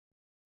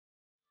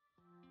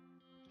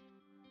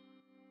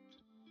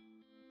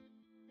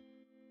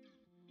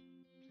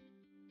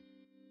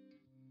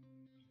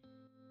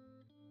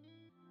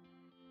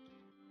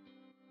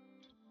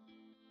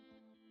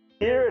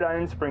Here at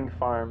Iron Spring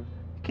Farm,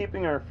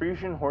 keeping our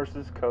Friesian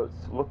horses' coats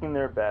looking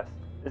their best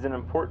is an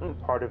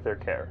important part of their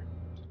care.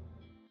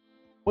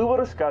 We will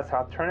discuss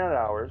how turnout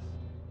hours,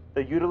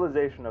 the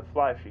utilization of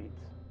fly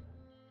sheets,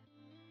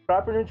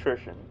 proper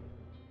nutrition,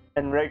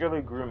 and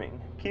regular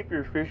grooming keep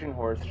your Friesian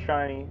horse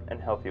shiny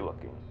and healthy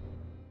looking.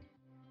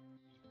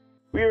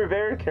 We are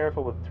very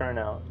careful with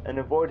turnout and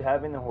avoid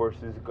having the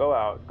horses go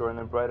out during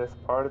the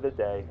brightest part of the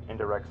day in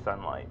direct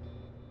sunlight.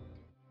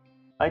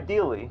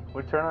 Ideally,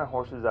 we turn our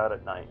horses out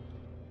at night.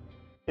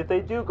 If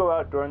they do go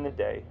out during the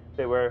day,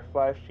 they wear a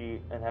fly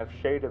sheet and have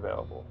shade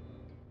available.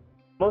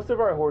 Most of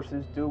our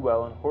horses do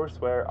well in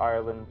Horseware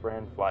Ireland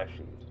brand fly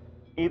sheet,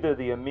 either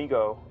the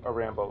Amigo or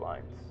Rambo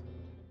lines.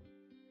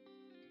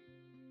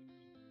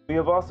 We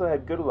have also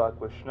had good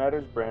luck with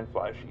Schneider's brand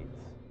fly sheets.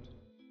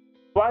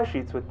 Fly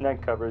sheets with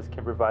neck covers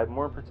can provide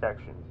more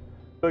protection,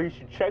 though you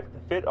should check the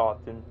fit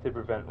often to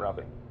prevent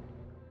rubbing.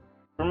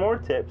 For more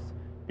tips,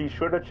 be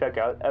sure to check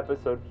out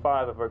episode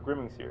 5 of our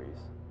grooming series,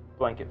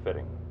 Blanket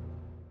Fitting.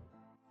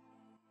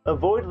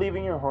 Avoid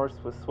leaving your horse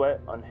with sweat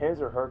on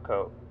his or her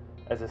coat,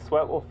 as the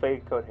sweat will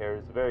fade coat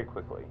hairs very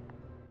quickly.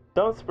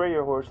 Don't spray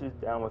your horses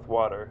down with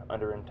water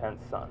under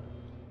intense sun.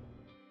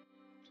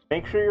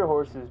 Make sure your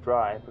horse is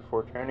dry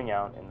before turning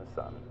out in the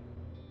sun.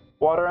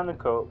 Water on the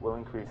coat will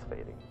increase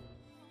fading.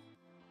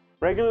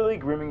 Regularly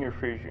grooming your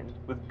Friesian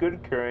with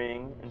good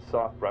currying and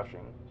soft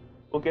brushing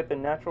will get the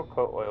natural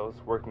coat oils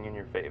working in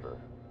your favor.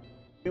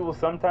 You will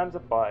sometimes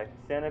apply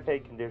Santa Fe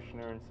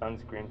conditioner and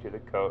sunscreen to the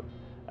coat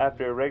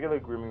after a regular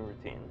grooming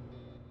routine.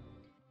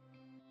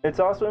 It's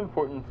also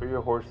important for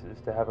your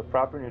horses to have a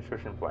proper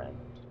nutrition plan.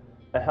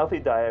 A healthy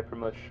diet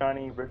promotes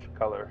shiny, rich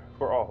color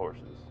for all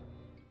horses.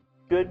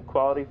 Good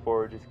quality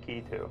forage is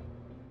key too.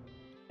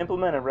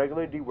 Implement a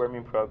regular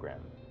deworming program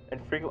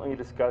and frequently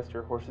discuss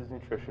your horse's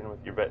nutrition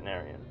with your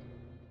veterinarian.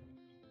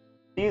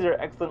 These are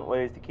excellent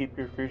ways to keep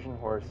your Friesian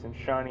horse in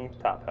shiny,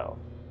 top health.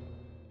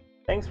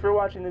 Thanks for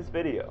watching this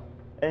video,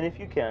 and if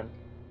you can,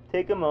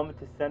 take a moment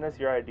to send us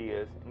your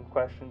ideas and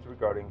questions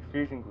regarding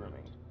Friesian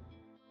grooming.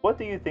 What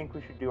do you think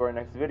we should do our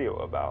next video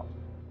about?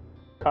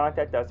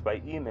 Contact us by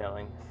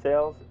emailing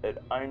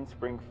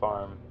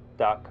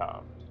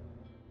sales@ironspringfarm.com.